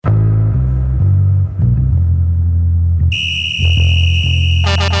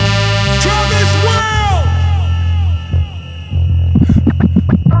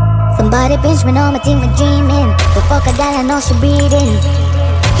body pinch me, know me think me dreaming. The fuck a gal, I know she breathing.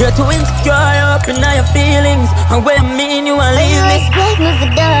 You're too insecure, up in all your feelings. And what I mean, you are leaving. You expect me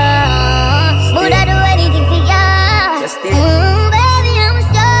for done. Would I do anything for ya? Baby, I'm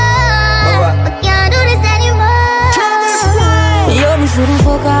sure I can't do this anymore. Yo, me shouldn't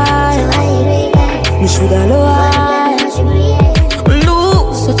forget. Me shoulda loved.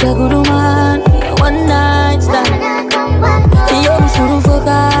 Lose such a good woman. One night stand. Yo, me shouldn't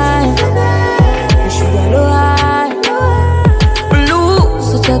forget. Me shoulda loved. Lose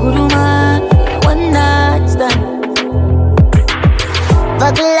such a good woman. One night stand.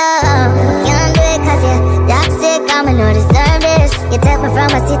 Fuck love, can't do it cause you're toxic. I'ma no deserve this. You took me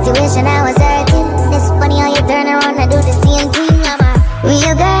from a situation I was hurting. It's funny how you turn around and do the same thing. I'm a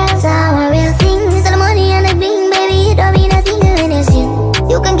real girl, so I'm a real thing. So the money and the bling, baby, it don't mean nothing to anything.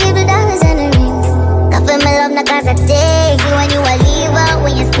 You can keep the dollars and the rings. I feel my love, not cause I take you. When you a leave out,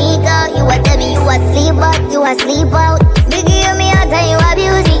 when you speak out, you a tell me you a sleep out, you a sleep out. Biggie, you me out and you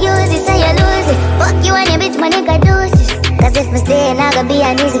abuse it, use it, so you lose it. Fuck you and your bitch, my nigga do it. Cause if me stay, I gonna be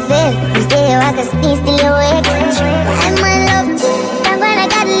an easy fit. You stay, I can sneeze till you wake. I'm my love, I'm gonna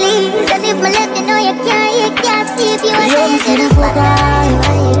gotta leave. Cause if my left, you know you can't see if you ain't. Yo, me shouldn't forget.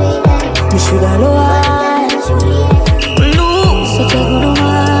 Me shoulda loved. Lose such a good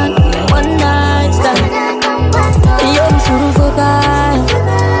woman. One night stand. Yo, me shouldn't forget.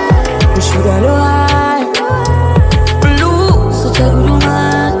 Me shoulda loved. Lose such a good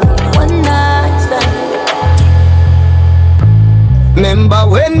woman. One night stand. Remember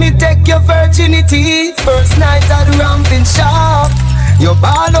when me take your virginity, first night at the ramping shop. You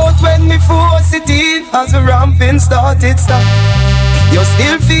ball out when me force it in, as the ramping started stop. You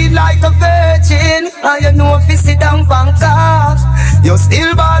still feel like a virgin, and you know if you sit down on top. You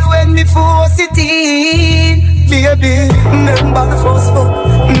still ball when me force it in. Baby, remember the first fuck,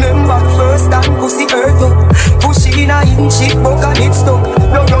 remember the first time pussy hurt up. Push in a inch, it buck and it stuck.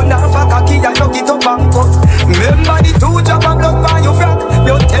 You run off a cocky and you get up and cut. Remember the 2 drop of blood by your frack.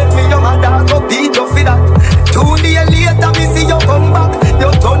 You tell me your mother go beat you for that. 2 days later me see you come back.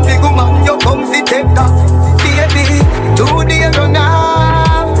 You turn the woman, you come fi take that. Baby, 2 days run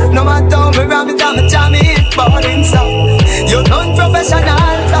off. No matter how me ram it, I'm a jam it, falling sound. You done professional,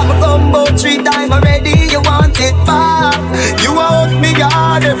 I'm a combo 3 times already. You want it back. You out me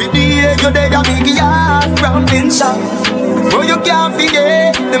yard every day. You there a big yard, ramping shop. Oh, you can't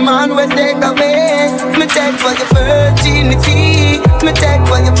forget the man will take away. Me take for your virginity. Me take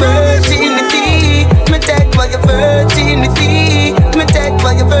for your virginity. Me take for your virginity. Me take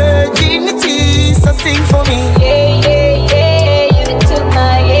for your virginity. So sing for me. Yeah, yeah, yeah. You took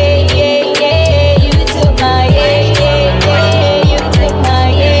my yeah, yeah, yeah. You took my yeah, yeah, yeah. You took my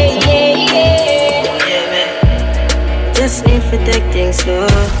yeah, yeah, yeah. Yeah, man. Just need to take things slow.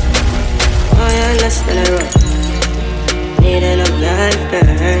 I understand the road. Need a love life, girl.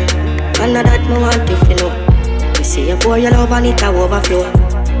 And that me want if you know. You see you pour your love and it a overflow.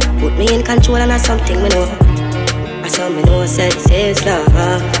 Put me in control and that's something me know. I saw me know said this is love.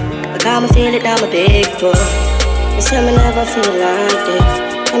 Because me feel it down my big toe. You say me never feel like this.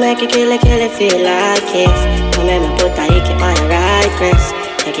 I make you kill it, feel like it. I make me put a hickey on the right press.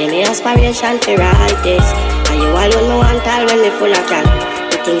 You give me inspiration to write this. And you alone me want all when me full of can.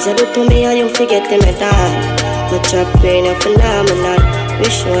 The things you do to me and you forget them at all. But your brain is phenomenal.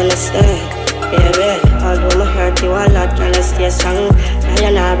 Wish you understand. Baby, although my hurt you a lot, can I stay strong? Now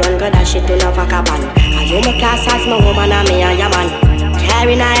you not run, God, that shit to no vagabond. And you my class as my woman and me and your man.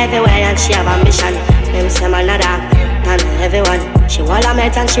 Carrying her everywhere and she have ambition. Them say man a dog, than everyone. She want a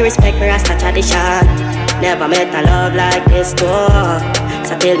mate and she respect me as a tradition. Never met a love like this too.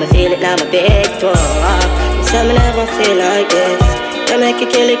 So till me feel it now my big toe. You say me never feel like this. I make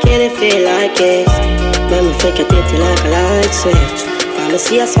you kill it, feel like this. Let me flick your titty like a light switch. When me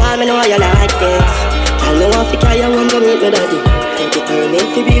see a smile, me know you like this. Tell me what to carry you when you meet me daddy. Take it turn in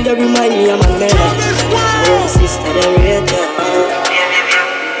to build to remind me of my man. Oh, sister, them rate you.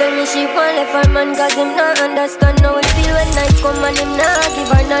 Tell me she want left her man cause him not understand how it feel when night come and him not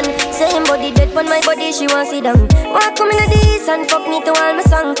give her none. Say him body dead on my body, she want sit down. Walk come in the east and fuck me to all my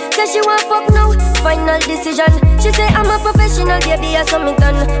song. Say she want fuck now, final decision. She say I'm a professional, baby, I saw me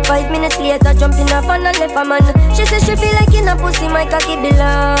done. 5 minutes later, jump in a van and left a man. She say she feel like in a pussy, my cocky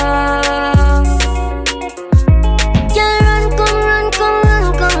belong. Girl, run,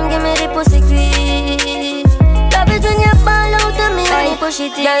 come, give me the pussy quick. Love it when you ball out of me when you push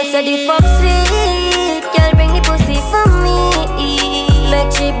it in. Girl, say the fuck sweet. Girl, bring the pussy for me. Make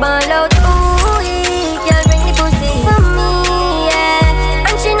she ball out, ooh. Girl, bring the pussy for me, yeah.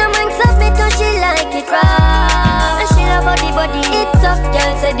 And she no mind submit cause she like it raw. And she love body, it tough.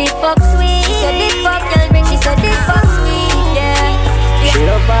 Girl, say the fuck sweet.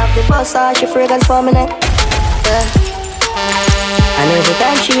 the boss, she fragrance for me neck. Yeah. And every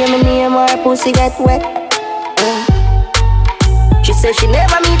time she hear me name, her pussy get wet. She said she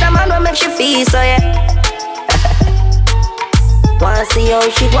never meet a man who make she feel so yeah. Wanna see how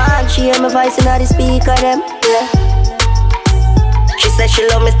she want, she hear my voice in the speaker them, yeah. She said she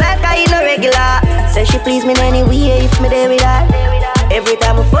love me style cause you no regular. Say she please me in any way if me there with her. Every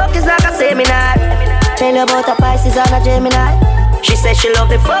time we fuck is like a seminar. Tell her about a Pisces and a Gemini. She said she love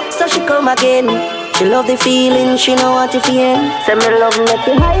the fuck so she come again. She love the feeling, she know what to feel. Say me love make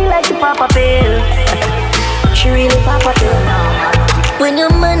you high like the papa pill. She really papa pill. When your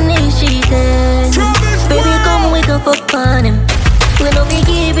man is cheating, baby come we can fuck on him. We know we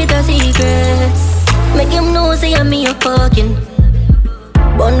keep it a secret. Make him know say I'm me a fucking.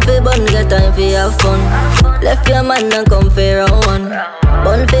 Bun for bun, get time for have fun. Left your man and come for round one.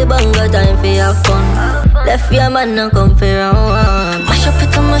 Bun for bun, get time for have fun. Left your man and come for round one. Mash up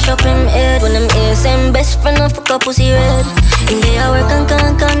it and mash up him head. When them ears same best friend and fuck a pussy red. In the hour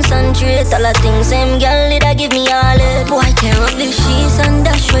can't concentrate. All the things same girl did I give me all it. Boy tear up the sheets and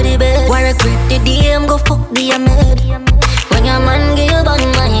dash for the bed. Why regret the DM go fuck the maid. When your man give you bun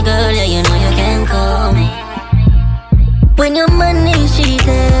my girl, yeah you know you can come. When your man is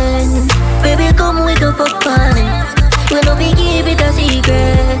cheating, baby come we can fuck on him. We know we keep it a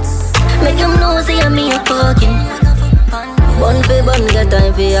secret. Make him know say I'm me a fucking. Bun for bun, get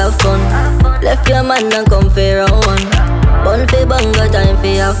time for have fun. Left your man and come for round one. Bun for bun, got time for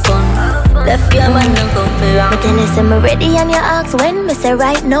have fun. Left your man and come for round. But then they say me ready and you ask when. Me say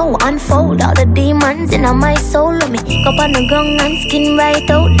right now, unfold all the demons in my soul. Let me go on the ground and skin right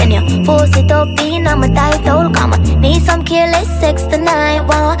out. Then you force it up in on my title. Come on, need some careless sex tonight.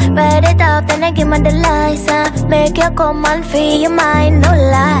 Wow, write it off, then I give me the license. Make you come and free your mind, no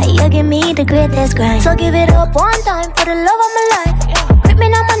lie. You give me the greatest grind. So give it up one time for the love of my life. Grip me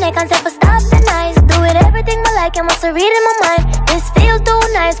on my neck and say for stop the nice. Do it everything I like, you must read in my mind. This feel too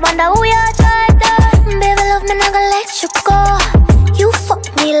nice, wonder who you tried to. Baby love me, not gonna let you go. You fuck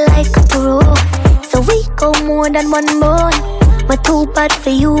me like a pro. So we go more than one bone. But too bad for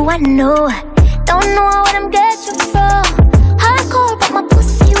you, I know. Don't know what I'm get you from. Hardcore, but my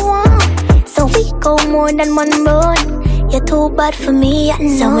pussy warm. So we go more than one bone. You're too bad for me, I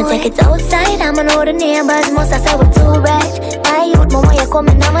know. Someone take it outside, I'ma know the neighbors. Most I say we're too right. My youth, my way you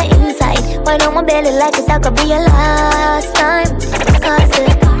coming on my inside. Why don't my belly like it, that could be your last time. Cause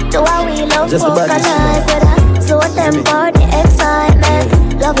it, do how we love vocalize with a slow tempo, the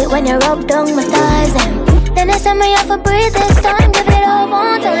excitement. Love it when you rub down my thighs and then they send me off a breathe this time. Give it all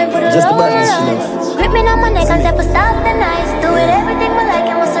one time for the love of my life. Grip me on my neck and say for stop the nights. Do it everything but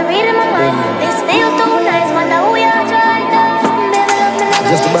like it must read in my mind. This feel too nice, wonder who you tried to. Baby love me like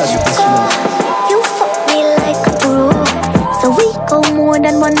Just about you fuck me like a pro. So we go more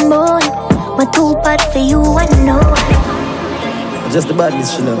than one bone. But too bad for you, I know. Just the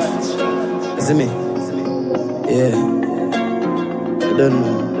badness she love. Is it me? Yeah. I don't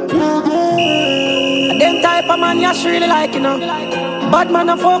know. Them type of man you she really like, you know. Bad man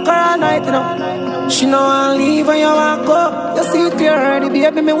a fuck her all night, you know. She know I'll leave when you want go. You see it clear already,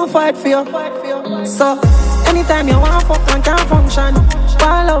 baby, me will fight for you. So, anytime you want fuck and can't function.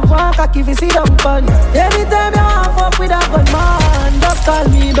 One love, one cocky, if you see them fun. Anytime you want fuck with a good man, just call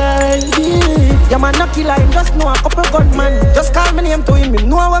me baby. Your man not kill him, just know a couple gunman. Just call me name to him, he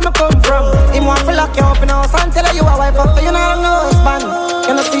know where me come from. Him want to lock you up in the house and tell you a wife up, you know no husband.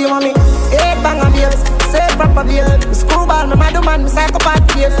 You know see you mommy, 8 bang and babes, say proper babe. Me screwball, me mad man, me psychopath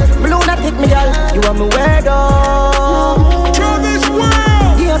face. Blue not take me girl, you are me weirdo.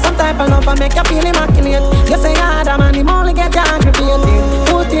 Give you some type of love and make you feel immaculate. You say hard man, him only get you aggravated.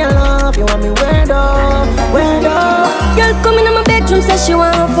 Put your love, you want me weirdo, weirdo. Girl come in my bedroom, say she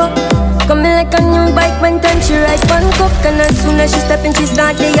want fuck. Coming like a new bike when time she ride one cock. And as soon as she step in, she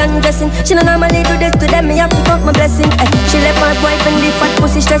start the undressing. She don't normally do this to them, me have to count my blessing. She left her boyfriend the fat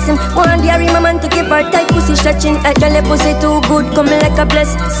pussy stressing. One day I my man to give her tight pussy stretching. Girl the pussy too good, coming like a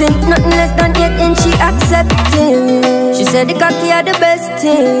blessing. Nothing less than 8 inch she accepting. She said the cocky are the best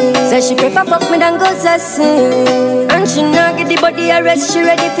thing. Said she prefer fuck me than go sassy. And she not get the body arrest. She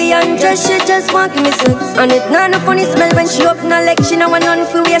ready for undress, she just want give me sex. And it not no funny smell when she open her leg. She know one on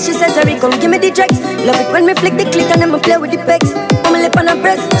for where she says come give me the drugs. Love it when me flick the click and then me play with the pegs. Put my lip on her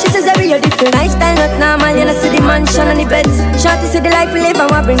breast. She says every year different lifestyle, not normal. You know see the mansion and the beds. Shorty see the life we live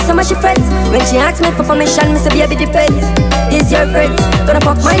and want bring some of she friends. When she asks me for permission, me say baby depends. This your friends, gonna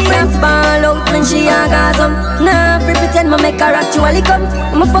fuck my friends. Ball out when she orgasm. Nah, free pretend me make her actually come.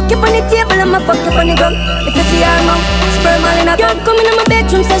 I'ma fuck you on the table, I'ma fuck you on the ground. If you see her mouth, sperm all in her girl coming in my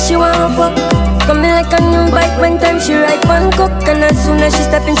bedroom, says she want fuck. Coming like a new bike when time she ride one cock. And as soon as she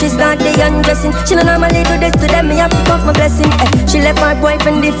stepping, she start the undressing. She no normally do this to them, me have to count my blessing. She left her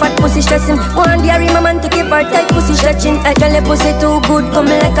boyfriend, the fat pussy stressing. One day I my man to give her tight pussy stretching. Girl, the pussy too good,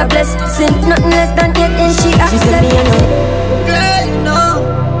 coming like a blessing. Nothing less than 8 inch, she accept me, you know. Girl, you know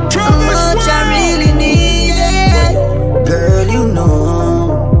how much I really need it. Girl, you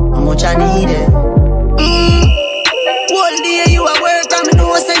know how much I need it. One day you at work and me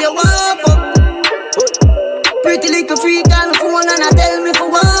know say you want fuck. Pretty little freak on the phone and I tell me for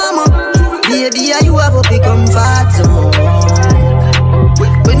warm up. Baby, you have a big comfort zone.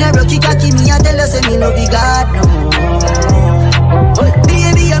 Whenever kick a key, me I tell you say me no be God no.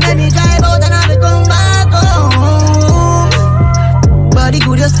 Baby, you make me drive out and I be come back home. Body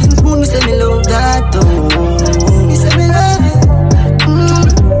good, your skin smooth, me say me love that too. Me say me love it.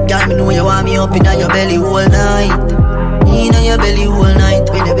 Girl, me know you want me up in your belly all night. In your belly all night.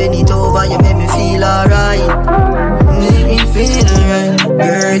 When you bend it over, you make me feel alright. Make me feel alright.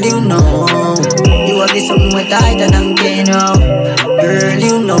 Girl, you know you have this something more tighter than can now. Girl,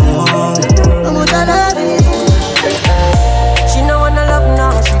 you know how much I love it. She no wanna love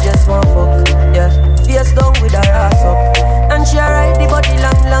now, she just want fuck. Yeah, face down with her ass up. And she ride the body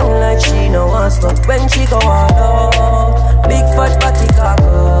long, long like she no want stop. When she go all out, big fat body cock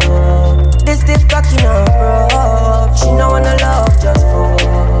up. This stiff cocky now, bro. She no wanna love, just fuck.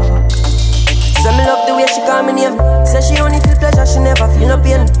 Say me love the way she call me name. Say she only feel pleasure, she never feel no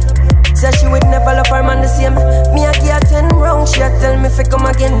pain. Say she would never love her man the same. Me a give her 10 round, she a tell me fi come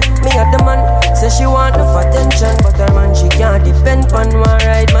again. Me a the man. Say she want enough attention, but her man she can't depend on one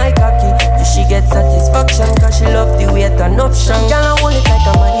ride my cocky. Do she get satisfaction? Cause she love the way turn up strong. Girl I hold it like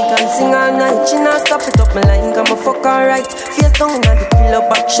a man, he can sing all night. She not stop it up me line, come a fuck alright. Face down inna the pillow,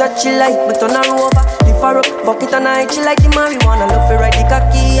 back shot she like. But turn her over, lift her up, fuck it all night. She like the marijuana, love to ride the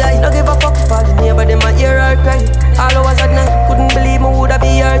cocky. I no give a fuck for the neighbor, them a hear her cry. All hours at night, couldn't believe me woulda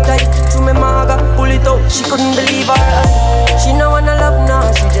be her type. To me maga, pull it out, she couldn't believe her eye. She no wanna love now,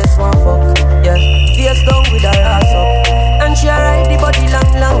 she just want fuck. Yeah, face down with her ass up. And she ride the body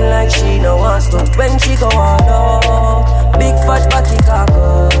long, long like she no want stop. When she go all out, big fat body cock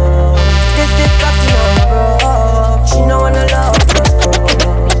up. This cocky now, bro. She no wanna love, just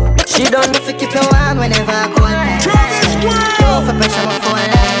fuck. She don't know if keep you warm whenever I call her. Go for pressure my phone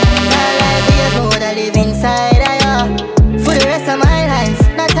line. My life is no would I live inside of you. For the rest of my life,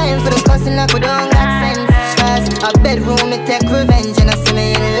 no time for the cussing, I could don't got sense. Cause a bedroom, me take revenge, and I see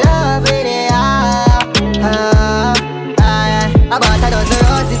me in love with it. I bought a dozen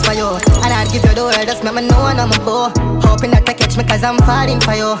roses for you, and I'd give you the world, just make me know I'm a bow. Hoping that you catch me cause I'm falling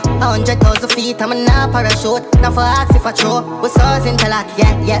for you. 100,000 feet, I'm in a parachute. Now for ask if I throw, with sauce interlock.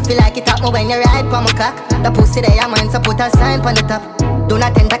 Yeah, feel like it up me when you ride pa my cock. The pussy there, man, so put a sign on the top. Do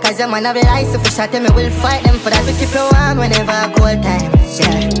not enter cause your man have lies. If you shot them, we will fight them for that. We keep you warm whenever I cold time.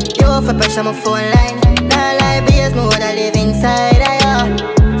 Yeah, you for pressure my phone line. Nah lie, BS, me woulda live inside of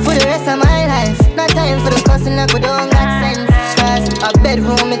you. For the rest of my life, no time for the cussing, I could don't got sense. Cause a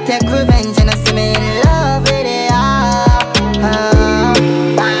bedroom, me take revenge, and I see me in love with it.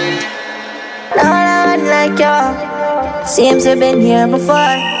 No one like you. Seems you've been here before.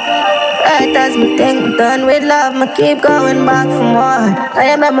 Right as me think me done with love, me keep going back for more.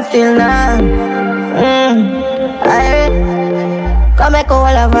 I make me feel numb. Come make all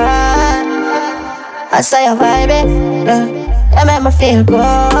of her. I saw your vibe, yeah. You make me feel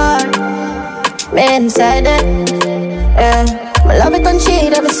good. Me inside it, yeah. My love it when she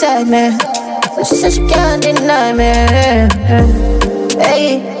there beside me, but she said she can't deny me.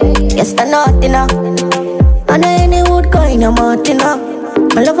 Hey, yes I know it enough. I know any wood going I'm out enough.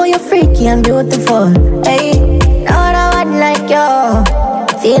 I love how you're freaky and beautiful. Hey, not a one like you.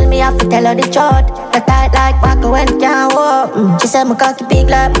 Feel me, I have to tell her the truth. The tight like back when it can't walk. She said my cocky big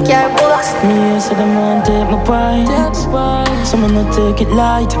like my car box. Me said I'm gonna take my pride. So me not take it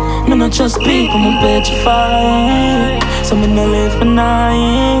light. Me not trust people, me petrified. So me not live for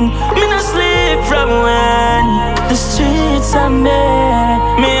nine. Me not sleep from when the streets are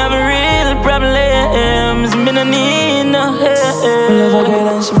made. Me have a real problems. Me no need no help. I love a girl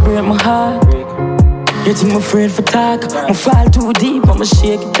and she break my heart. You think I'm afraid for talk? I fall too deep, I'ma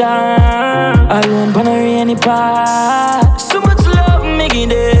shake it down. Alone on a rainy part. So much love, me give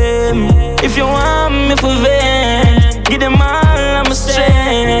them. If you want me for vain, give them all I'm a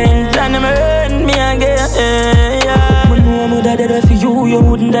strength. And them hurt me again, yeah. But no one would have done that for you, you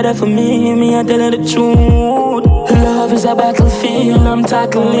wouldn't do that for me. Me, I tell you the truth. Love is a battlefield, I'm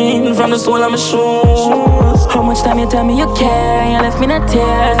tackling. From the soul of my shoes. How much time you tell me you care? You left me in a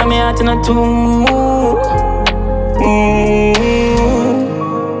tears, and me heart in a tomb.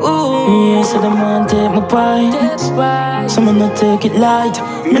 Yes, say them want take my pride. So me not take it light.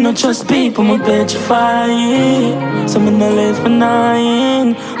 Me not trust people, me petrify. So me not live for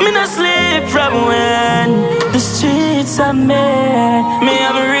nine. Me not sleep from when the streets are made. Me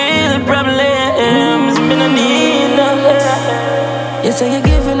have a real problems. Me no need no help. You say you're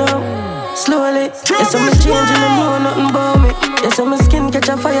giving up slowly. You say me changing and know nothing about me. You say my skin catch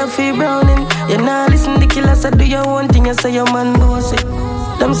a fire, feel browning. You nah listen the killers, I do your own thing. You say your man knows it.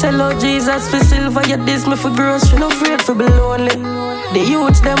 Them say Lord Jesus for silver, you diss me for grocery. No afraid for be lonely. The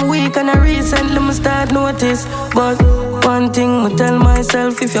youths them weak and I recently me start notice. But one thing me tell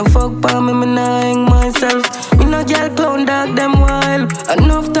myself, if you fuck by me, me nah hang myself. Me no girl clown dog them wild.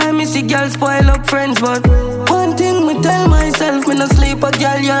 Enough time me see girl spoil up friends. But one thing me tell myself, me no sleep a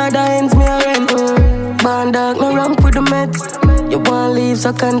girl yard ends me a rent. Band dog no ramp with the meds. You want leave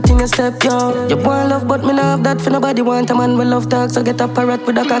so continue step yo. You want love but me nah have that for nobody want a man with love talk. So get a parrot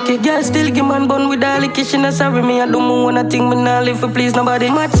with a cocky. Girl still give man bun with all the kiss. She not sorry me I do more wanna think me nah live for please nobody.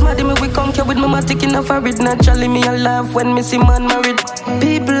 Mad smarty me we come here with me matic in a forehead. Naturally me a laugh when me see man married.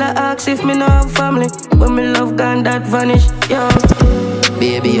 People a ask if me nah have family. When me love gone that vanish yo.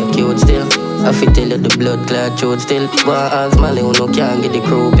 Baby you cute still. I fit tell you the blood clot chode still. Want ask Molly who no can't get the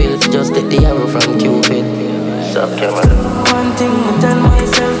crow pill. Just take the arrow from Cupid. Stop camera. One thing me tell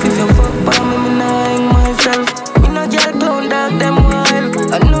myself, if you fuck by me, me nah hang myself. Me no girl clown dog them wild.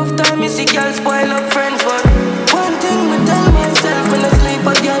 Enough time me see girl spoil up friends. But one thing me tell myself, me no sleep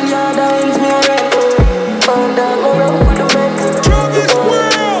a girl yard ends me a rent. Found dog go round with the meds.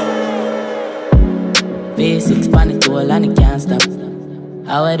 V6 pan it all and it can't stop.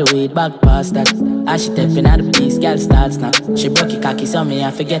 I wear the weed back past that. As she tapping at the piece, girl starts now. She broke it cocky so me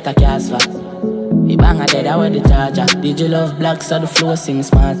I forget her cast for. He bang her dead, I wear the charger. Did you love black so the flow seems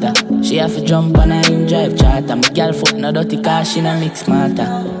smarter? She have to jump on her in drive charter. My girl foot no dirty car, she no mix smarter.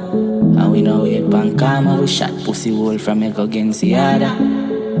 And we know it pan karma, we shot pussy hole from a go against the other.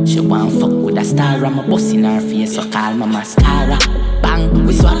 She want fuck with a star, I'm a bust in her face, so call my mascara. Bang,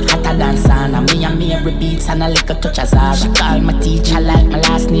 we swap hotter than sauna. Me and me every beats and a little touch of Zara. She call my teacher like my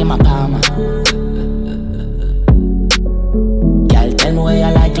last name a Palmer. Girl, tell me why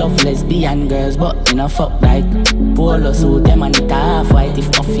you like love lesbian girls, but you know fuck like polo suit them and it half white. If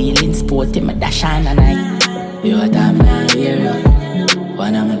no feeling sporty, me dash on a night. You a time now hear you.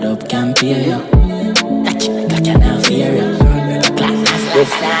 One of my dope can pay you. That you not fear you. You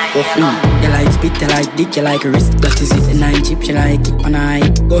like spit, you like dick, you like wrist. That is it, the 9 chip, she like kick on eye.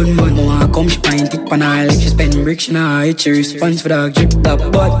 Gunman, no one come, she pint it on eye. Like she spend bricks, she nah hit she response for dog drip top.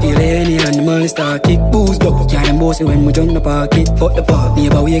 But feel any and the money start kick. Boost up, can't them bossy when we jump the pocket. Fuck the park,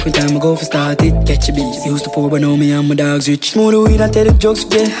 neighbor wake when time I go for start it. Catch a beat, used to pour but now me and my dogs rich. Smooth the weed, I tell the jokes,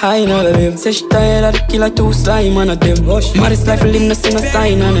 get high in all of them. Say she tired of the killer, too slime on of them. Hush, maddest life, live no sing a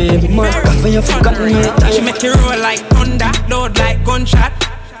sign on every month. Coffee, you forgotten yet. She make it roll like thunder, load like gunshot.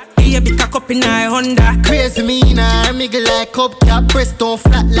 Here be cock up in her Honda. Crazy me in her, miggle like cupcake. Breast don't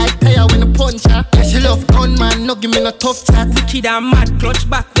flat like tire when I punch her. Yeah, she love gunman, no give me no tough chat. Wicked and mad, clutch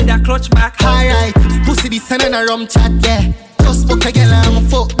back with a clutch back. Alright, pussy this and a rum chat, yeah. Just fuck a girl and I'ma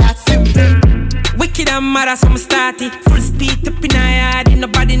fuck that simple. Wicked and mad as I'm started. Full speed up in her yard, ain't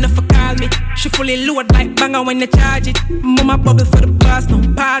nobody enough for call me. She fully load like banger when they charge it. Mama bubble for the boss, no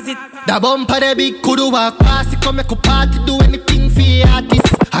pause it. The bumper the big could walk past it. Come make a party, do anything for the artist.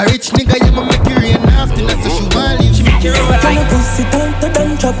 A rich nigga, yeah, ma make it rain after. So she want leave, she make it roll like. Can I pussy tighter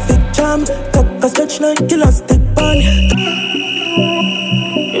than traffic jam? Cock a stretch like elastic band.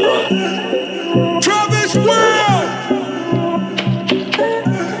 Travis World.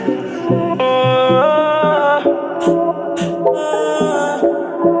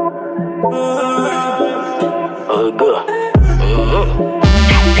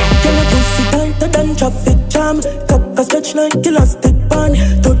 Traffic jam, cock a stretch like elastic band.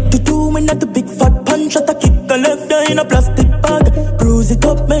 32 when at the big fat punch. Shot a kick a left eye in a plastic bag. Bruise it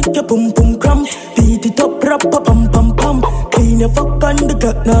up, make your boom boom cramp. Beat it up, rap a pam pam pam. Clean your fuck on the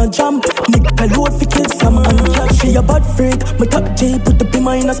gut, nah jam. Nigga load fi kill some and cat. She a bad freak, my top J. Put the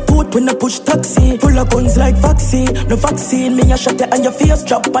beamer in a sport when I push taxi. Full of guns like vaccine, no vaccine. Me a shot it on your face,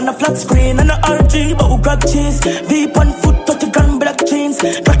 drop on a flat screen. And a RG, but who grab cheese. Vape on foot, 30 grand black jeans.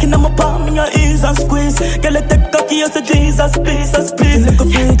 Cracking on my palm, in your ears and squeeze. Girl, let that cocky as a Jesus, please. Look a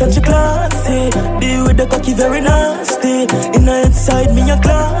freak and she classy. Deal with the cocky very nasty. In the inside, me a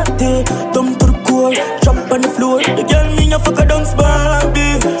clarty. Dumb to the core, drop on the floor. The girl, me a fucker dance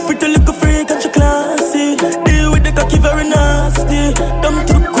Barbie. Pretty little freak and she classy. Deal with the cocky very nasty. Dumb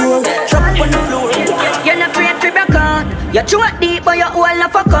to the core, drop on the floor. You're not afraid to break out. You chew it deep, but you all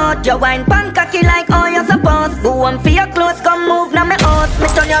not fuck out. You wine pan cocky like all you're supposed. Go on for your clothes, come move now me house. Me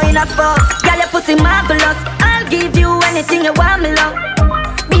turn you in a spot. me you want me love.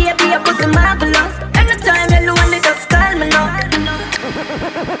 Baby, your pussy marvelous. Anytime you lonely, just call me now.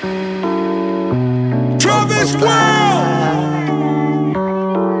 Travis Brown.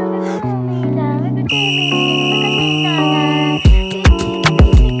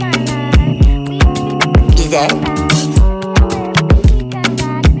 Easy.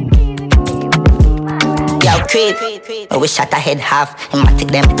 Yo, creep. We shot a head half.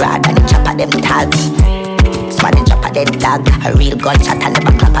 Matic them broad and the chopper them tag. Smarty drop a dead tag. A real gunshot and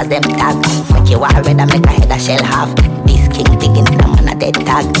never clap as them tag. Make you walk red and make a head a shell half. This king digging in a man a dead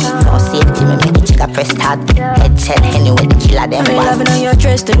tag. No safety, me make the chica press tag. Head shell anyway, the killer them I'm one. loving on your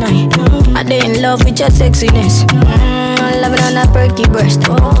dress tonight. I dey in love with your sexiness. I'm loving on that perky breast.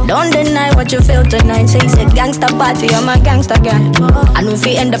 Don't deny what you feel tonight. Say it's a gangsta party, I'm a gangsta girl. I know if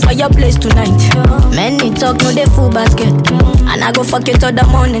we end up for your place tonight. Many talk, no they full basket. And I go fuck you till the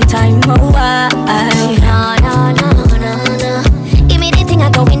morning time. Oh, why? No. Give me the thing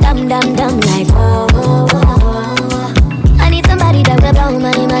I going dumb like oh. I need somebody that will blow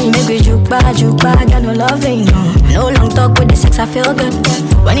my mind. Make we juke bad, got no loving, no. No long talk with the sex, I feel good.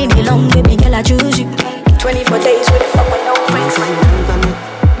 When it be long, baby girl, I choose you. 24 days with the fuck with no friends.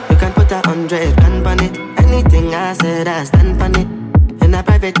 You can put 100 grand on it. Anything I said, I stand on it. In a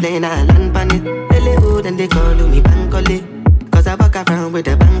private plane, I land on it. Really hood and they call me Bankole. Cause I walk around with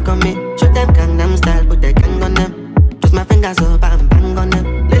a bank on me. Shoot them Gangnam style, put the gang on them. Twist my fingers up and bang on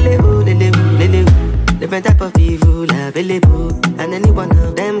them. Lily who. Different type of evil available. And any one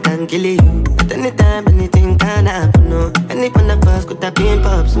of them can kill you. At any time, anything can happen, no. Any one of us could have been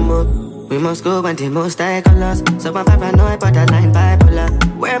pop smoke. We must go and the most high colors. So I'm paranoid, borderline bipolar.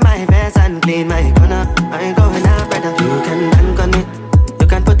 Wear my vest and clean my corner. I ain't going out, brother. You can bank on it. You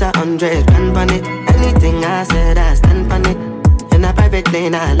can put 100 grand on it. Anything I said, I stand on it. In a private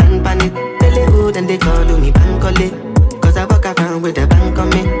plane, I land on it. Really hood and they call me Bankole. Cause I walk around with a bank on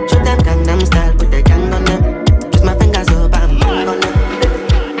me. Shoot them Gangnam style, put the gang on them. Twist my fingers up and bang on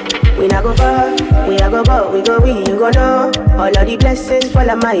them. We not go far, we a go go, we you go know. All of the blessings fall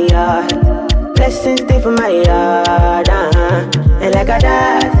on my yard. Blessings stay for my yard, And like a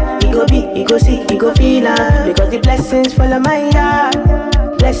dad, he go be, he go see, he go feel because the blessings fall on my yard.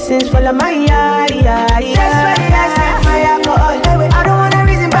 Blessings fall on my yard, That's why I set my alcohol. I don't wanna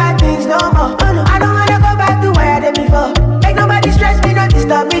reason bad things no more. I don't wanna go back to where I did before. Make nobody stress me, don't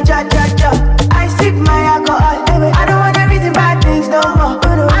disturb me, cha. I sip my alcohol. I don't wanna reason bad things no more.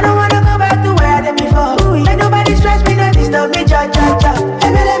 I don't wanna go back to where I did before. Make nobody stress me, don't disturb me, cha.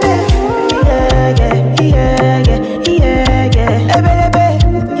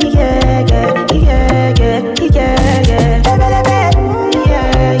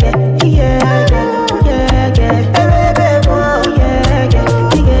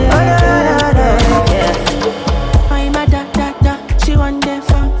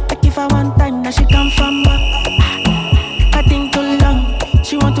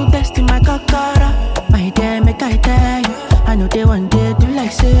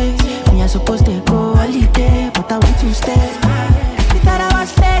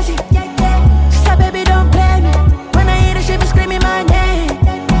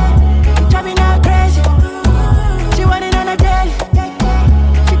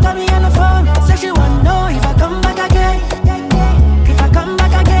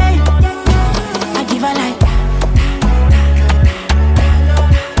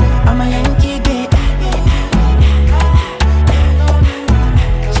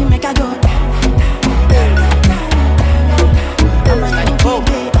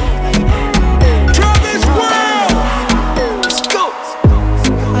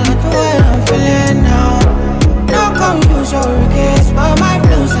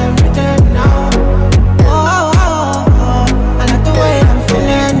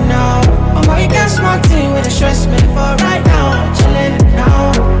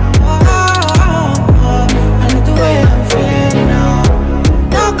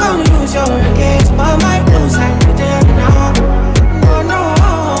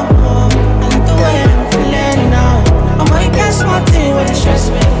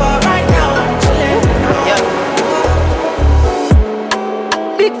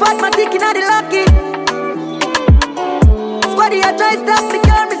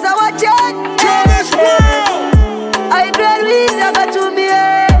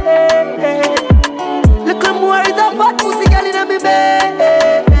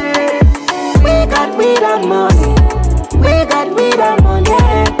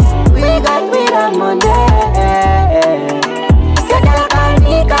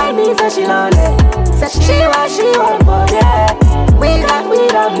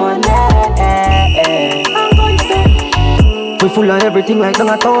 full of everything like down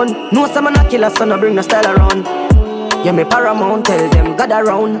a town. No some man a killer, son I bring the style around. Yeah, me paramount, tell them God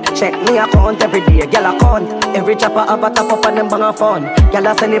around. Check me account every day, girl account. Every chopper have a top up and them bang a phone. Girl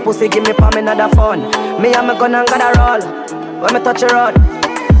a send the pussy, give me palm another phone. Me and my gun and God a roll. When me touch a road,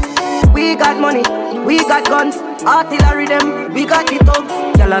 we got money, we got guns, artillery them, we got the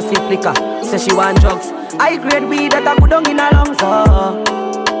thugs. Girl a sip liquor, say she want drugs. I grade weed that I put down in her lungs. Oh,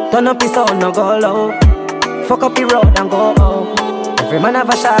 turn up the sound, no go low. Fuck up the road and go home. Every man have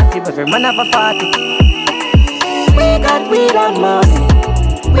a shotty, but every man have a party. We got weed and money.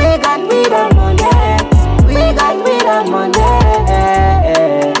 We got weed and money. We got weed and money.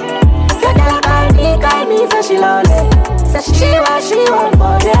 Say girl call me, say she lonely. Say she want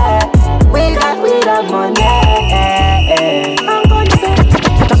money. We got weed and money. I'm gonna say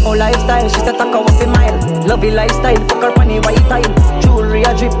taco lifestyle, she said taco was a mile. Lovey lifestyle, fuck her funny white tile. Jewelry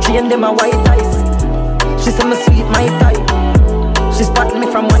a drip, chain them a white ice. She said me sweet my type. She spot me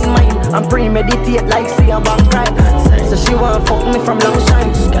from 1 mile. I'm premeditate like say I'm back crime. So she want fuck me from long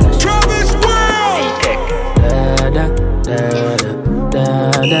time. Travis World. Da da da da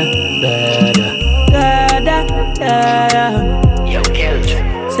da da da da. Yo,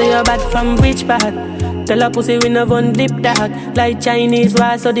 say you're bad from which part? Tell a pussy we no one dip dog. Like Chinese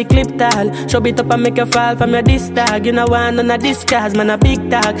war so the clip tall. Show it up and make you fall from your disc tag. You know want none of this cause man a big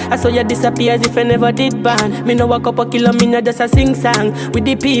dog. I saw you disappear as if I never did ban. Me no walk up a kilo, me no just a sing song. With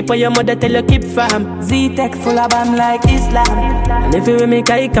the people your mother tell you keep fam. Z-Tech full of bam like Islam. And if you make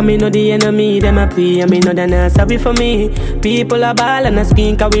I come, me know the enemy. Them a pray and me know they not sorry for me. People a ball and a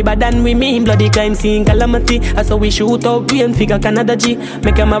screen cause we bad than we mean. Bloody crime scene calamity. I saw we shoot out brain figure Canada G.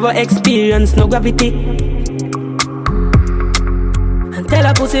 Make them have a experience, no gravity. And tell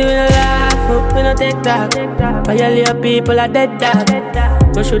a pussy we no laugh, we no take that. Violate people are dead dog.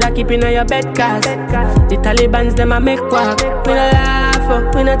 You shoulda keep in your bed cause the Talibans them a make quack. We no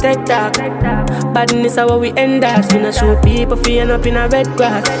laugh, we no take that. Badness is how we end us. We no shoot people for end up in a red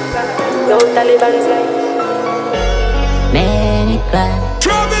grass. Yo Talibans like many cry.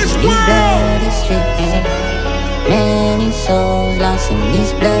 This bloody street. Many souls lost in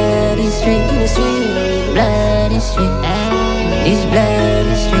this bloody street. Bloody street. This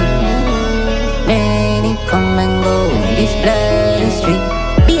bloody street. Many come and go in this bloody street.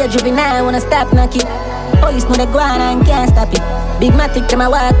 Be a juvenile, wanna stop knocking. Police know they go on and can't stop it. Big matic, them a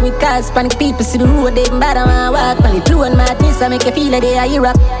walk with cars. Panic people see the road, they bad and walk. Panic blue and madness, I make you feel like they are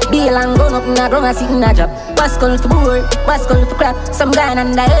Europe. Be a long gun up in a ground and sit in a job. What's called for board, what's called for crap. Some guy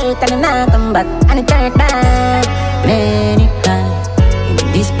on the earth and they not come back. And it turn back. Many cry in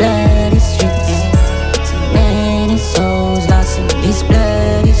this bloody street. So many souls lost in this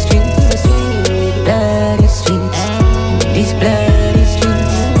bloody street. Bloody streets. This bloody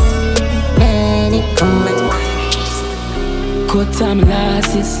streets. Many come and cut time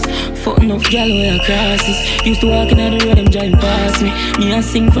losses. Fucking off gal where I crosses. Used to walk in on the road, them driving past me. Me a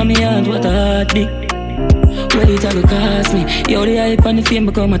sing for me heart, what a heartbeat. What it a go cost me? Yo, the hype and the fame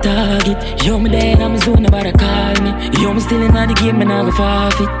become a target. Yo, me there in my zone, nobody call me. Yo, me still in the game, me not go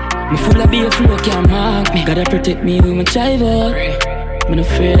forfeit. Me full of beer flow, can't mark me. Gotta protect me with my driver. Me no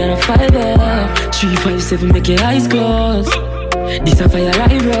afraid of a fiber. 357 make your eyes close. This a fire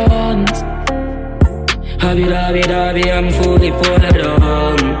I run. Hobby, I'm fully pulled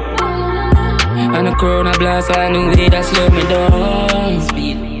down. And a corona blast, I knew it, that slow me down.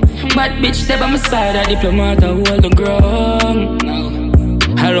 Bad bitch, step on my side, a diplomat, I hold the ground.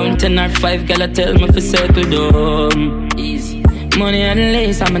 Around 10 or 5, girl, I tell me for settle down. Money and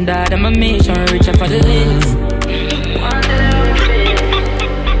lace, I'm a dad, I'm a mission, rich for the lace.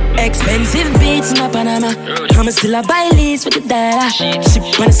 Expensive beats in my Panama. I'm still a buy lease with the dollar. Ship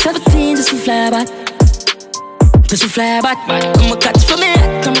when it's 17, just to fly back. Just to fly back. I'm a catch for me,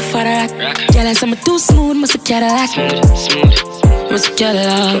 I'm a father. Girl, I say I'm too smooth, must a Cadillac. Must a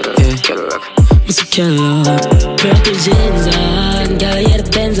Cadillac, yeah. Must a Cadillac. Purple jeans on, girl, yeah, the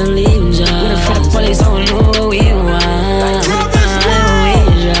Benz and leaving job. When I fuck the police, I don't know what we want.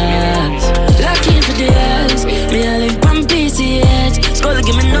 Lucky for the house, me I live from PCH. Skull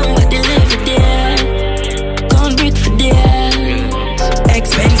give me number, they live for there. Can't breathe for there.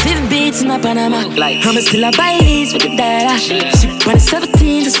 Expensive beats in my Panama. I'm still a buy lease with the dollar. Ship when it's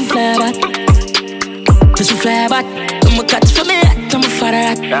 17, just to fly back. Just to fly back. I'm a catch for me, I'm a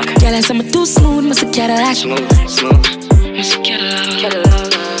father. Girl, I say I'm too smooth, must a Cadillac. Smooth. Must a Cadillac.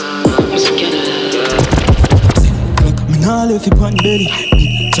 Must a Cadillac. Me nah left you on the belly.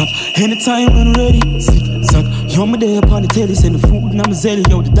 Chop anytime when I'm ready. Sit, suck. Yo, me there upon the telly. Send the food and I'm a zelly.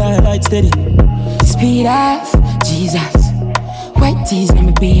 Yo, the dial light steady. Speed off, Jesus. White tees, make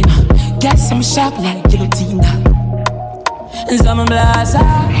me beam. Gas, I'm sharp like guillotine. And some blast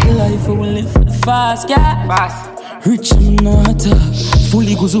the life we will live for the fast, yeah. Fast. Rich and not tough.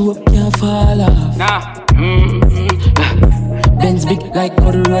 Fully goes up, can't fall off. Nah. Benz big like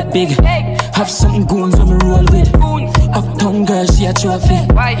how the road big. Have something goons when me roll with. Uptown girl, she a trophy.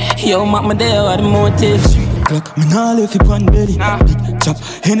 Yo, mama there, what the motive? Clock, me nah left it on belly. Big chop,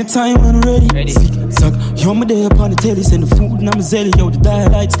 anytime when ready. Sick, suck, yo, me there upon the telly. Send the food and I'm zelly, yo, the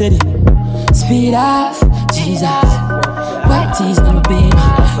diet steady. Speed off, Jesus. White tees, no baby.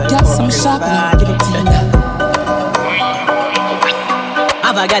 Got some shop, and give it to you.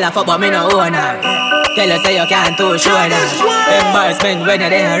 Have a girl a fuck but me no own her. Tell her say you can't too sure that. Embarrassment when you're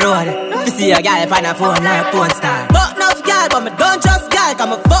there road. You see a girl on a phone like porn star. Fuck enough girl but me don't just girl.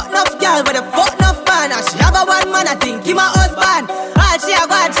 Cause me fuck enough girl with a fuck enough man. And she have a one man I think he my husband. All she have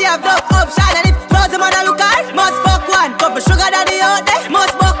enough option. And if close the mother look hard, must fuck one. Couple sugar daddy out there,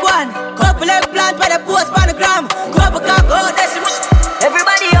 must fuck one. Couple eggplant by the post on the gram. Couple cock out there, she must.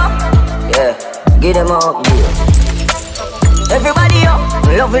 Everybody up. Yeah, get them up, yeah. Everybody up,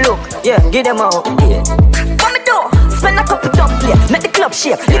 love you look, yeah, get them out, yeah. What me do? Spend a couple dumb play, make the club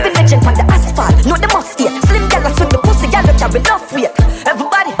shake. Living legend on the asphalt, know the must stay. Slim gal swing the pussy, gal don't carry enough weight.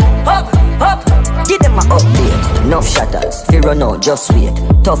 Everybody, up, give them a update. Enough shatters, fear run out, just wait.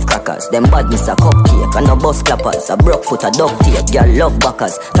 Tough crackers, them badness a cupcake. And no bus clappers, a broke foot, a duct tape. Girl love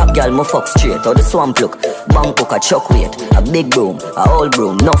backers, top girl mo fuck straight. Or the swamp look, bank hook a chuck weight. A big broom, a old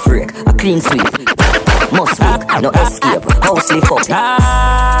broom, no freak, a clean sweep. Must work, no escape, house lift up.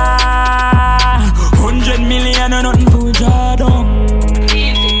 100 million or nothing to draw down.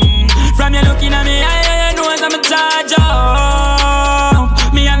 From you looking at me, I know I'm a charge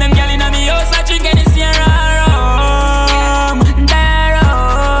up. Me and them gal in me house, I drink any Sierra rum.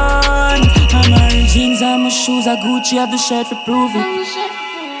 I'm wearing jeans and my shoes are Gucci, have the shirt for prove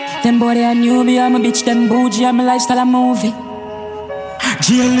it. Them boy they a newbie, I'm a bitch, them bougie, I'm a lifestyle, a movie.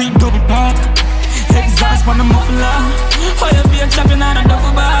 GLE double park. Exhaust on the muffler. Fire beer chopping on a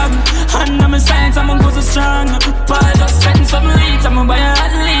duffel bag. And I'm a science, I'm a go so strong. Paul just setting some leads. I'm a buy a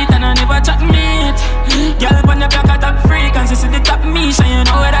athlete and I never chat meat. Girl on the block at top frequency, see the top me, so you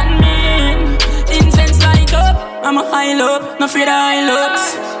know what that mean. Incense light up, I'm a high low, no afraid of high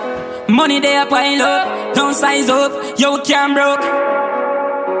looks. Money they a pile up, don't size up, yo can't broke.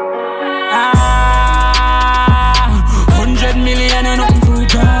 100 million and nothing to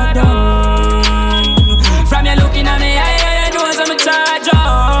drop down. From you looking at me, I know I'm a charge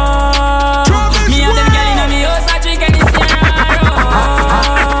up. Me and them girl in me house, I drink any Sierra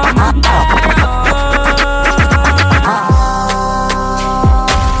rum.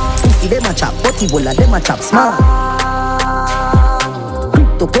 See them a chop, butty bola, them a chop smart.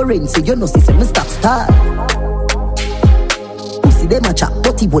 Cryptocurrency, you know, see me stop start. See them a chop,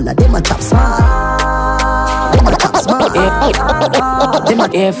 butty bola, them a chop smart.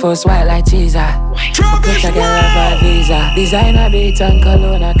 Air Force white like cheese. Put a girl of a visa. Designer beat and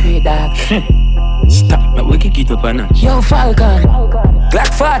cologne a create that. Stop, now we can keep up a notch. Yo Falcon,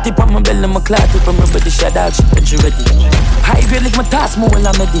 Glock 40 pon my belly, my clout up on my body, shut out, she when she ready. High grade like my task, more when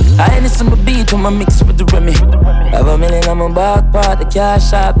I'm ready. I ain't some beat when I mix with the Remy. Have a million on my back part, the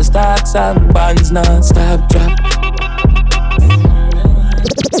cash out, the stocks and bonds non-stop drop.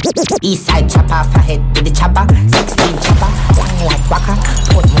 Eastside chopper, for head with the chopper. 16 chopper, long like waka.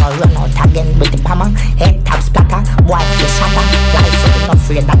 Put more run out again with the hammer. Head top splatter, boy feel shatter. Life so not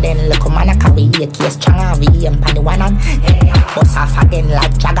afraid that then look man a carry a case stronger. We aim pan the one on. Bust off again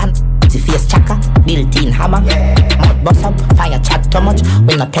like dragon. The face chaka, built-in hammer. Mud bust up, fire chat too much.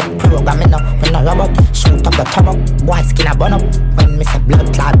 We no take programming up, we no robot. Shoot up the turbo, boy skin a burn up. When me say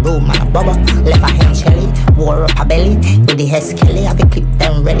blood clot boom and a bubble. Left a hand shelly, wore up a belly. With the head skelly, have a clip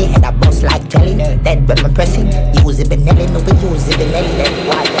them ready. Head a bust like jelly. Dead when me press it. Use it Benelli, no we use it Benelli. Then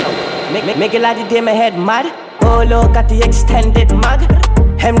why you know? Make it like the day my head mad. Oh look at the extended mag.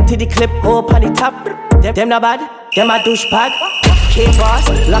 Empty the clip, up on the top. Them not bad, them a douchebag. K-Boss,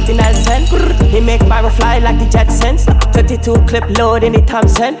 locked in Nelson. He make barrel fly like the Jetsons. 32 clip load in the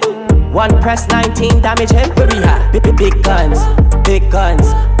Thompson. One press, 19 damage him. Where we at? Big guns, big guns.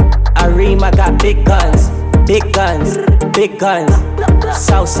 Arima got big guns, big guns, big guns.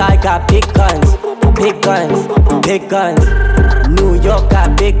 Southside got big guns, big guns, big guns. New York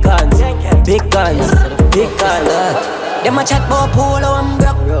got big guns, big guns, big guns. Them a chat bout polo and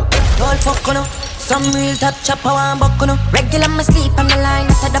broke. Tall fuck on. Some real top chopper and buck no. Regular me sleep on the line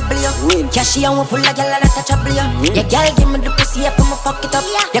at a W. Cashy and we full of gyal at a trouble yo. Yeah, gyal give me the pussy if I'ma fuck it up.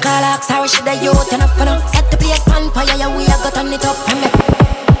 You call her sorry she the youth enough for no. Set the place on fire, yeah we a got on it up.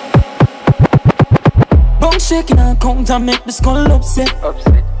 Bone shaking and count and make the skull upset.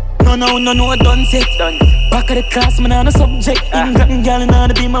 No, done set. Back of the class, man, on the subject. England girl, and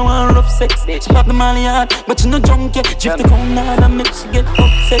the be my one rough sex. She pop the molly hard, but you no drunk yet. Drift the cone hard and make she get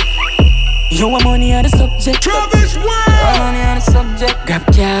upset. You want money on the subject. Travis Way. Money on the subject. Grab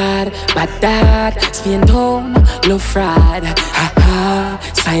card, bad dad, spin down, love fraud. Ha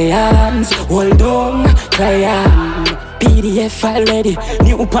ha, science, hold on, client. PDF file ready.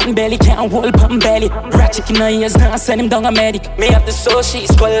 New pan belly, can't hold pan belly. Ratchet in her ears, now send him down a medic. Me have the soul, she's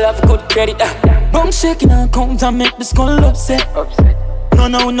skull have good credit. Bone shaking her count and make the skull upset.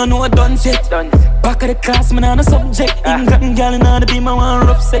 No, done set. Back of the class, man, on the subject. England girl, and be my one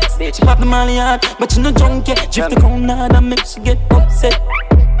rough sex. She pop the molly hard, but you no drunk yet. Drift the cone hard and make she get upset.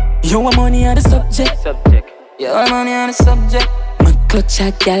 You want money on the subject. You want money on the subject. My clutch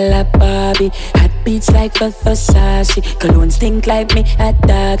a gal a Barbie. Hot beats like Versace. Cologne stink like me a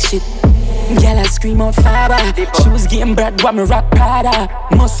dog shit. Gal a scream out father. Shoes game Brad, what me rock Prada.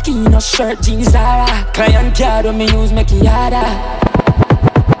 Moschino shirt, jeans Zara. Client card when me use make it harder.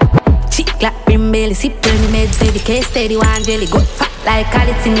 Chick like brim belly, sip when me meds heavy. Case steady, one jelly. Good fat like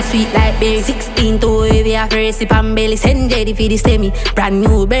Calitz in the sweet like berry. 16 to heavy, a recipe and belly. Send Jetty for the semi. Brand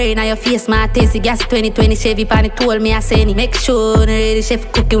new berry, now your face my tasty. Gas 2020 Chevy, pan it told me I send it. Make sure the ready chef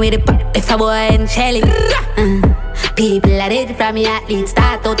cooking with the pot. If a boy and Shelly. People are ready from me athlete.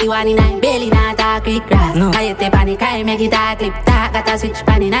 Start out the 1-9 belly, not a quick grass. I hit the panic, I make it a clip. Talk, got a switch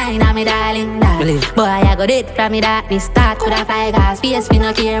pan in 9, I'm a darling dog. Boy, I got it from me that me start. Could I fly gas, face me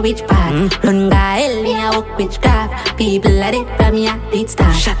no care which part. Run guy, hell me a walk witchcraft. People are ready from me athlete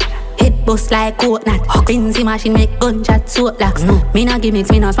start. Shut Head bust like coconut. Crazy machine make gunshot soap locks. Me no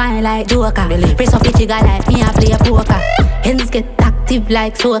gimmicks, me no smile like Joker. Press up the trigger like me a play poker. Hands get active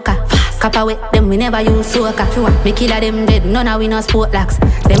like soca. Copper with them, we never use soca. Me killer them dead, none of we no sport locks.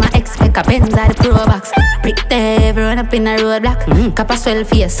 Them a expect a Benz at the pro box. Brick there, run up in a roadblock. Copper swell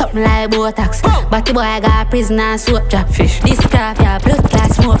face, something like Botox. But the boy got prisoner soap drop. This craft, yeah, blood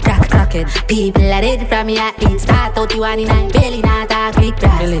class smoke crack. People are dead from me athlete. Start out the 1-9 belly, not a quick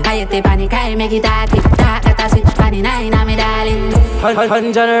grass. I hit the panic, I make it a clip. Talk, got a switch 29, I'm a darling.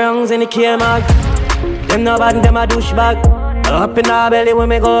 100 rounds in the K-Mag. Them no bad, them a douchebag. Up in our belly when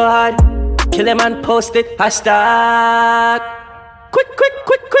we go hard. Kill them and post it, hashtag. Quick.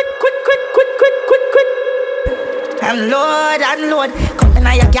 Unload. Come in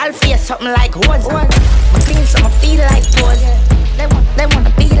your gal face, something like hose. Clean some feel like pose. They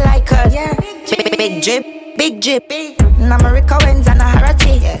wanna be like us. Big drip. Namarica wins and a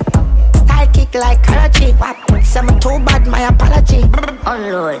Harachi. Style kick like Karachi. Some too bad, my apology.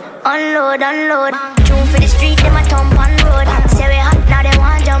 Unload. Tune for the street, them a thump on road. Say we hot, now they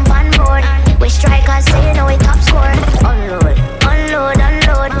want jump on board. We strikers, say you know we top score. Unload.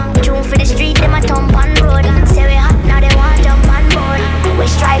 Tune for the street, them a thump on road. Say we hot, now they want jump on board. We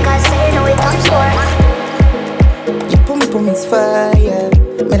strikers, say you know we top score. Your pum is fire.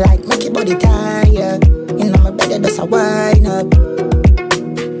 Me like make your body tired. You know my bed does a wind up.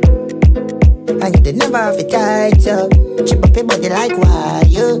 And you did never have it tight up. Chip up your body like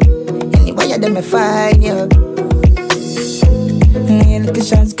wire. Anyway, them me find you. Me a little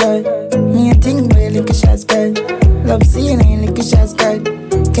shots girl. Me a thing where a little shots girl. Love seeing a little shots girl.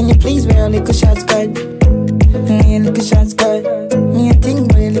 Can you please wear a little shots girl? Me a little shots girl. Me a thing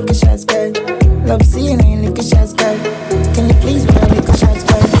where a little shots girl. Love seeing a little shots girl. Can you please wear a little shots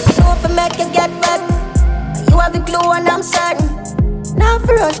girl? No for make you get back. You have the glue and I'm certain. Now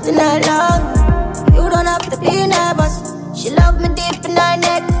for us tonight long. You don't have to be nervous. She love me deep in her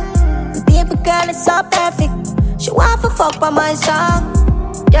neck. Baby girl is so perfect. She want to fuck by my song.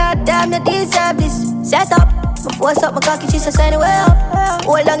 God damn, you deserve this. Set up. Before up my cocky, she says anyway up.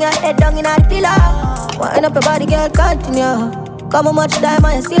 Hold on your head down in the pillow. Wind up your body, girl, continue. Come on, much time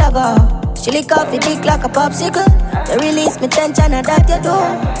and you still a go. She lick off your dick like a popsicle. You release me tension and that you do.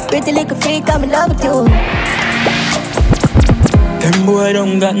 Pretty little freak, I'm in love with you. Them boy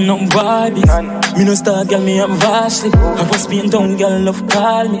don't got no bodies. Me no star girl, me am vastly. I was being down girl, love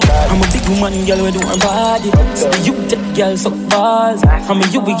call me. I'm a big woman girl, we do her body. So you that girl so balls. I'm a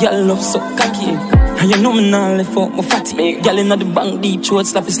you girl, love so cocky. And you know me now left out my fatty. Girl inna the bank deep throat,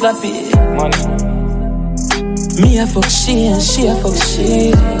 slappy. Me a fuck she and she a fuck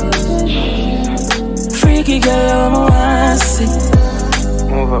she. Freaky girl, I'm a want see.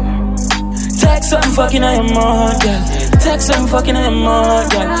 Move up. Text some fucking on your mouth, girl. Text some fucking on your mouth,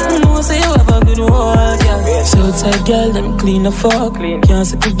 girl. I know say you have a good one, girl. Southside girl, them clean the fuck. Can't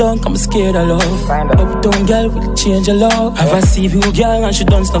settle down, I'm scared of love. Uptown girl will change your love. Have a CV girl and she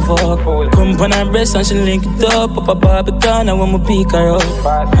done stuff fuck. Come on her breast and she link it up. Up a Barbican, I want me pick her up.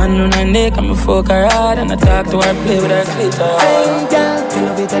 Hand on her neck and me fuck her hard. And I talk to her, play with her glitter. Hey girl,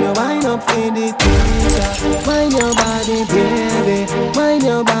 tell me tell you wind up in the theater. Wind your body, baby. Wind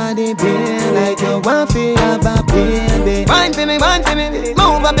your body, baby. Like you want to have a baby. Wine for me,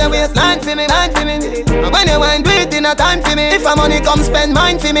 move up your waistline for me, wine for me. And when you wine, do it in a time for me. If a money come spend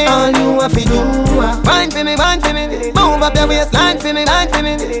mine for me, all you have to do. Wine for me, move up your waistline for me, wine for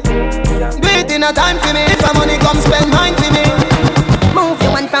me. Do it in a time for me. If a money come spend mine for me. Move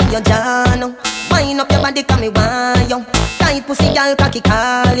your hand from your jaw. Wind up your body, come me want you. Tight pussy, girl, cocky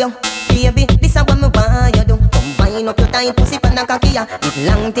call you. Baby, this is what me want you do. Combine up your tight pussy pan and cocky ya. It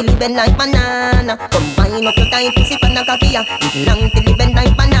long till it bend like banana. Combine up your tight pussy pan and cocky ya. It long till it bend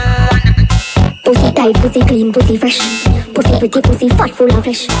like banana. Pussy tight, pussy clean, pussy fresh. Pussy pretty, pussy fat, full of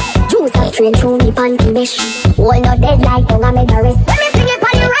flesh. Juice of strain through me panty mesh. All not dead like don't I make the rest. Let me fling it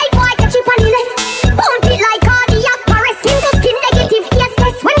on the right, boy, catch it on the left. Pump it like cardiac arrest. Skin to skin, negative, yes,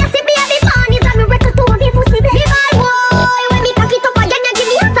 stress. When you see baby man, is a miracle to have your pussy bless. Me bad boy, when me cock it up again, you give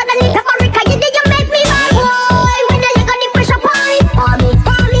me hotter than little America. You did you make me bad boy. When you leg on the pressure point. For me,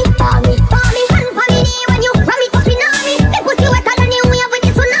 hand for me knee. When you ram it up in on me. Me pussy wetter than the wave with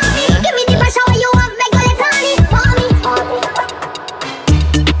the tsunami. Give me the pressure when you have make all it on me. For me.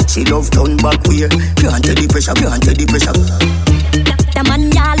 She love turn back way. Can't tell the pressure, can't tell the pressure. The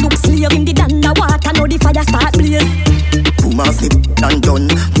man ya look slave in the underwater. Now the fire start blaze. Boom off flip and done.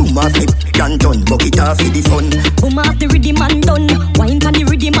 Boom off flip and done. Bucket off for the fun. Boom off the rhythm and done. Wine pan the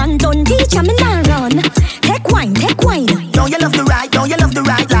rhythm and done. Teacher me nah run. Take wine, take wine. Don't you love the right? Don't you love the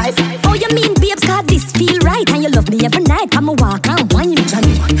right life? Oh you mean babes, cause this feel right. And you love me every night. I'ma walk and wine.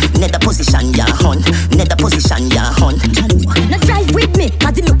 Nether position ya hun. Nether position ya hun. Now drive with me,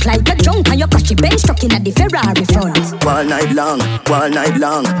 cause it look like a drunk. And your cushy bench stuck in at the Ferrari front. All night long.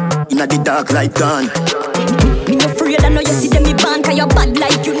 Inna the dark light gone. Me no afraid, I know you see them me band. Cause you bad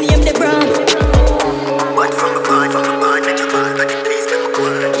like you name the brand. But from the bar, make your ball, but please make me go.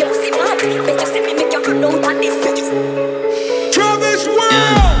 You see mad, better see me make you run out on this. Travis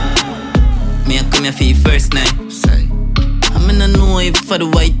World. Me I come here for your first night. I mean I know if for the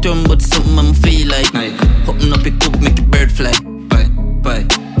white term, but something I'ma feel like. Open up your cook, make your bird fly. Bye,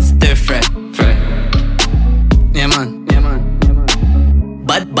 stir fry. Yeah man.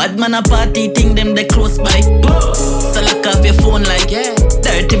 Bad man a party thing, them they close by. So lock off your phone like, yeah.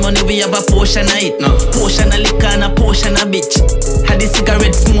 Dirty money, we have a portion of it now. Portion of liquor and a portion of bitch. Had the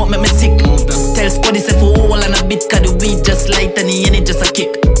cigarette smoke, make me sick. Tell Spuddy say for all and a bit, cause the weed just light and the energy just a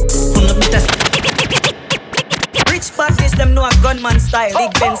kick. Who no bit a Rich parties, them know a gunman style.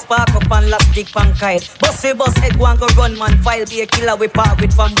 Big Ben spark up and lap dick pan kyle. Bossy boss head one go gunman file. Be a killer we part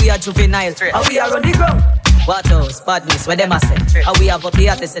with from we are juvenile. And we are on the ground. What else? Badness, where them a say? How we have up the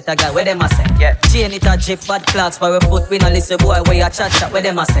artist set a guy, where them a say? Yeah. Chain it a jip, bad clocks, for we foot, we no listen boy, where you chat, where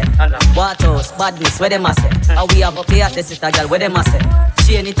them a say? What else? Badness, where them a say? How we have up the artist set a guy, where them a say?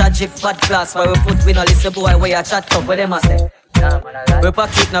 Chain it a jip, bad clocks, for we foot, we no listen boy, where you chat, where them a say? We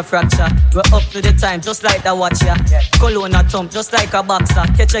pocket no fracture. We're up to the time, just like the watcher. Cologne a thump, just like a boxer.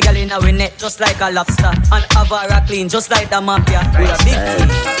 Catch a girl in our net, just like a lobster. And Avara clean, just like the mafia. We a big team,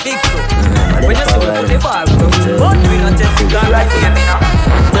 big crew. When you see we put the bar, but we not take it right here, me now.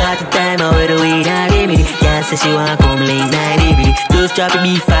 Party time out with the weed and give me. Can't say she wanna come late night, baby. Just drop it,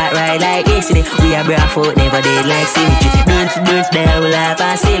 be fat right like yesterday. We are bra foot, never dead like symmetry. Don't there, we'll laugh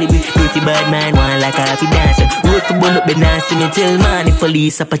and celebrate. Dirty bad man, one like a happy dancer. Work to bun up the dance, see me till morning.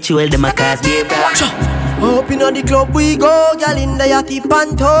 Police a patrol, them a cause be a problem. Up inna the club we go, girl in the yachty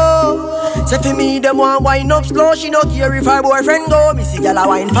panto. Say for me, them want wine up slow. She no care if her boyfriend go. Me see girl a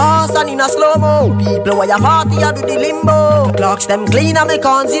wine fast and in a slow mo. People where you party a do the limbo. Clocks them clean and me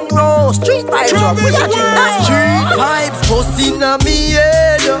cons in row. Street vibes up, we a drink that street vibes. Bust inna me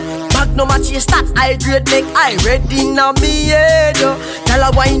head. No match your stats, I grade make I ready inna me head. Tell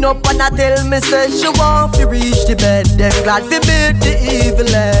her wind up and I tell me say she want to reach the bed. Them glad fi meet the evil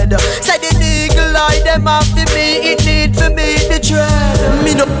head. Say the eagle eye them have to me, it need for me the tread.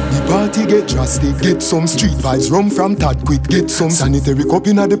 Me no. The party get drastic, get some street vibes, rum from Tad quick, get some sanitary cup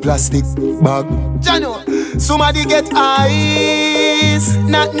inna the plastic bag. Jano, somebody get ice,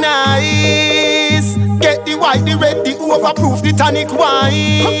 not nice. Get the white, the red, the overproof, the tonic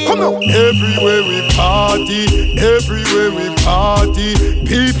wine. Come on. Everywhere we party,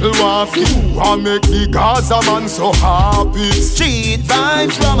 people want you. I make the Gaza man so happy. Street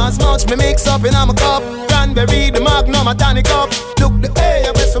vibes from as much me mix up in my cup. Cranberry, the Magnum, a tonic up. Look the way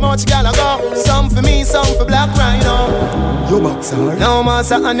I wear so much gal I go. Some for me, some for Black Rhino. Your boxer, no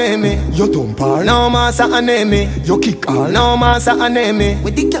massa enemy. Your thumper, no massa enemy. Your kick all, no massa enemy.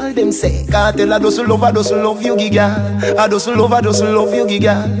 With the girl them say, cartel I just love you, giga. I just love you,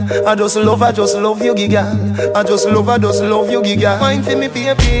 giga. I just love you, giga. I just love you, giga. Wine for me,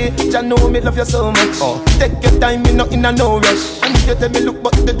 baby. Jah know me love you so much. Oh. Take your time, me not in a no rush. And if you tell me look,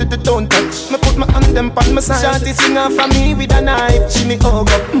 but the don't touch. Me put my hand them on my side. Shawty sing off for me with a knife. She me hug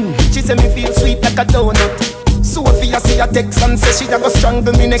up. She say me feel sweet like a donut. Sophia see a text and say she a go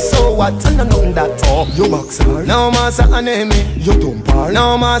strangle me next. So what? I know nothing that. Oh, your boxer, no massa enemy. Your thumper,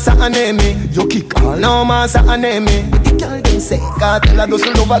 no massa enemy. Your kick all, no massa enemy. The girl them say, cartel I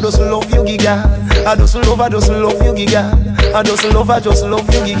just love you, giga. I just love you, giga. I just love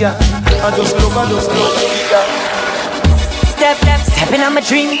you, giga. I just love you, giga. Stepping on my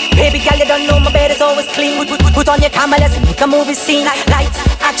dream. Baby girl, you don't know my bed is always clean. Put on your camera, let's make a movie scene. Lights,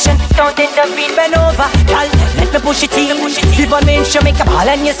 action, don't intervene, bend over. Girl, let me push it in. Flip on me, show make a ball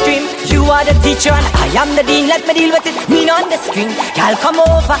and you scream. You are the teacher and I am the dean. Let me deal with it, mean on the screen. Girl, come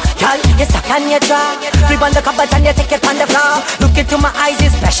over. Girl, you suck on your jaw. Flip on the cupboards and you take it on the floor. Look into my eyes,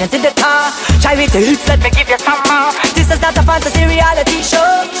 it's passion to the car. Try with the hips, let me give you some more. This is not a fantasy reality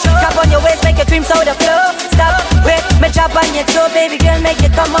show. Tap on your waist, make your cream soda flow. Stop, wait, me drop on your toe, baby girl, make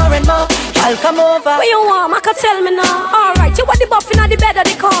it come more and more. Girl, come over. Where you want? I can tell me now. Alright, you want the buffing on the bed or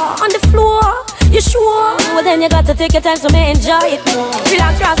the car? On the floor? You sure? Well then you got to take your time so me enjoy it more.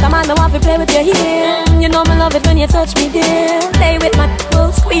 Relax, Rasta man, I want to play with your hair. You know me love it when you touch me there. Play with my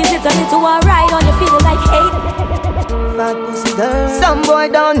will, squeeze it a little alright on you feeling like hey. Fat pussy girl. Some boy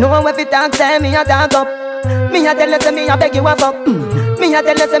don't know if it talk, say me a talk up. Me a tell you say me a beg you a fuck. Me a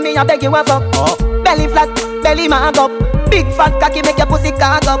tell you say me a beg you a fuck. Belly flat, belly mark up. Big fat cocky make your pussy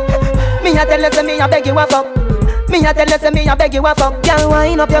cock up. Me a tell you say me a beg you a fuck. Me a tell you say me a beg you a fuck. Girl,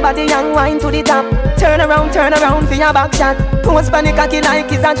 wind up your body and wind to the top. Turn around for your back shot. Post panic cocky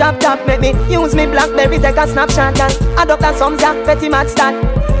like it's a drop top. Make me use me Blackberry take a snapshot. Girl, adopt a some jack petty match start.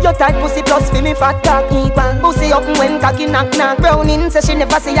 Your tight pussy plus for me fat cock equal. Pussy up when cocky knock knock. Browning say she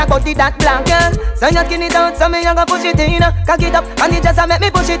never see a body that black. Girl, so you skin it out so me a go push it in. Cock it up and it just a make me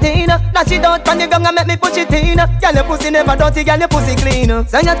push it in. Dash it out and the gong a make me push it in. Girl, your pussy never dirty, girl, your pussy clean.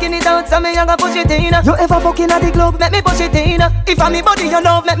 So you skin it out so me a go push it in. You ever fucking at the club, make me push it in. If I'm me body you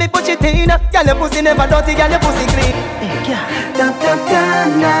love, make me push it in. Girl, your pussy never dirty, girl, your pussy clean. Tap tap tap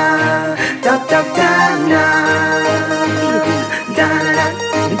na, tap tap tap na, da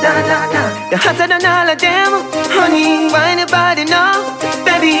da da. You're hotter than all of them, honey. Why nobody know,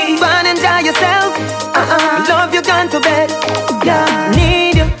 baby? Fun, enjoy yourself. Love you, gone to bed. Yeah,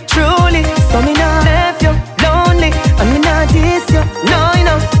 need you truly. So me not left you lonely, and me not diss you. No, you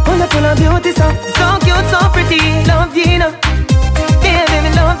know, full of beauty, so cute, so pretty. Love you, know. Baby, me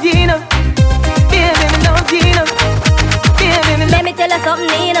love you, know. Baby, me love you, know. Baby, me. Let me tell you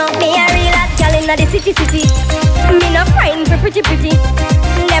something, you know. Me a real hot gal inna the city. Me no friend for pretty.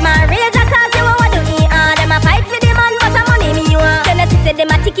 Them a real cause you want to eat. Them a fight for the man, but a money me want. Tell us say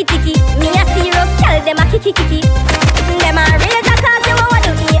them a ticky. Me a serious gal, them a kiki. Them a real cause you want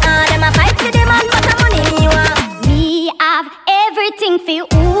to eat. Them a fight for the man, but a money me want. Me have everything for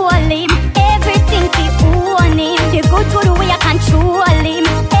all him. Everything for all him. The good way I control him.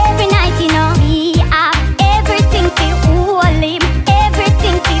 Every night you know. Me have everything for all him.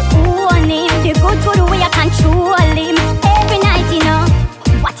 Everything for all him. The good way I control him. Every night you know.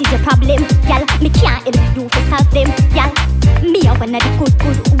 What is your problem, y'all? Me can't help you to solve them, y'all. Me a one of the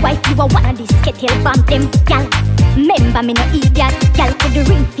good wife, you a one of the skettle bump them, y'all. Remember me no idiot, y'all. Put the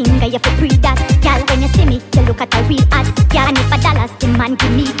ring finger, you fi breathe that, y'all. When you see me, you look at a real ad, y'all. And if $1, the man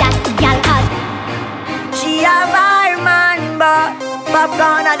give me that, y'all. Cause she a bar man, but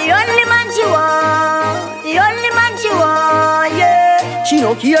popcorn are the only man she want. The only man she want, yeah. She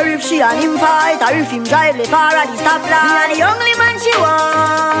no care if she and him fight or if him drive le far at the stoplight. Me a the only man she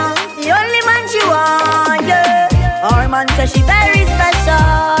want. The only man she want, yeah. Our man say she very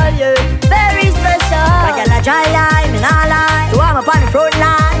special, yeah. Very special. Like a dry line, me nah lie. So I'm up on the front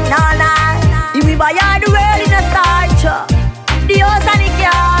line, nah lie. If we buy all the world in a starch, the house and the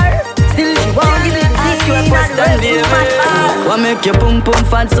car. Still she won't give me the thing and the rest. What make you pum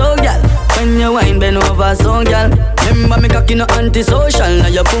fat so girl? When you wine bend over so girl. Remember me cocky no antisocial. Now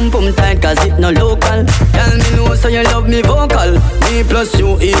your pum tight cause it no local. Tell me no so you love me vocal. Me plus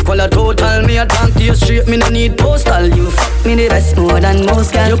you equal a total. Me a talk to you straight, me no need postal. You fuck me the best more than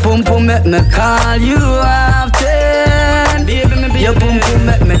most girl. Your pum make me call you often. Baby me baby. Your pum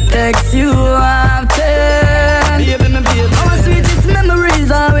make me text you often. Baby me baby. Our sweetest memories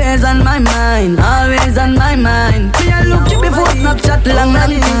always on my mind, always on my mind. Me a look you before Snapchat, long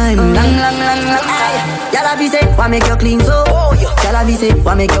time, long. Y'all have say, why make you clean so? Y'all have say,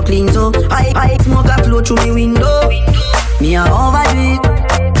 why make you clean so? I smoke a flow through me window. Me a overdo it.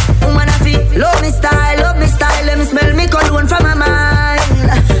 Woman I feel, love me style, let me smell me cologne from my mind.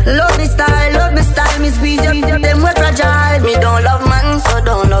 Love me style, me squeeze you, them we fragile. Me don't love man, so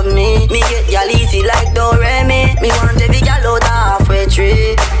don't love me. Me get y'all easy like Doremi. Me want every gal out halfway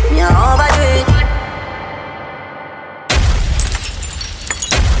tree. Me a overdo it.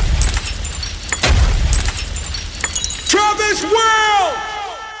 Travis West!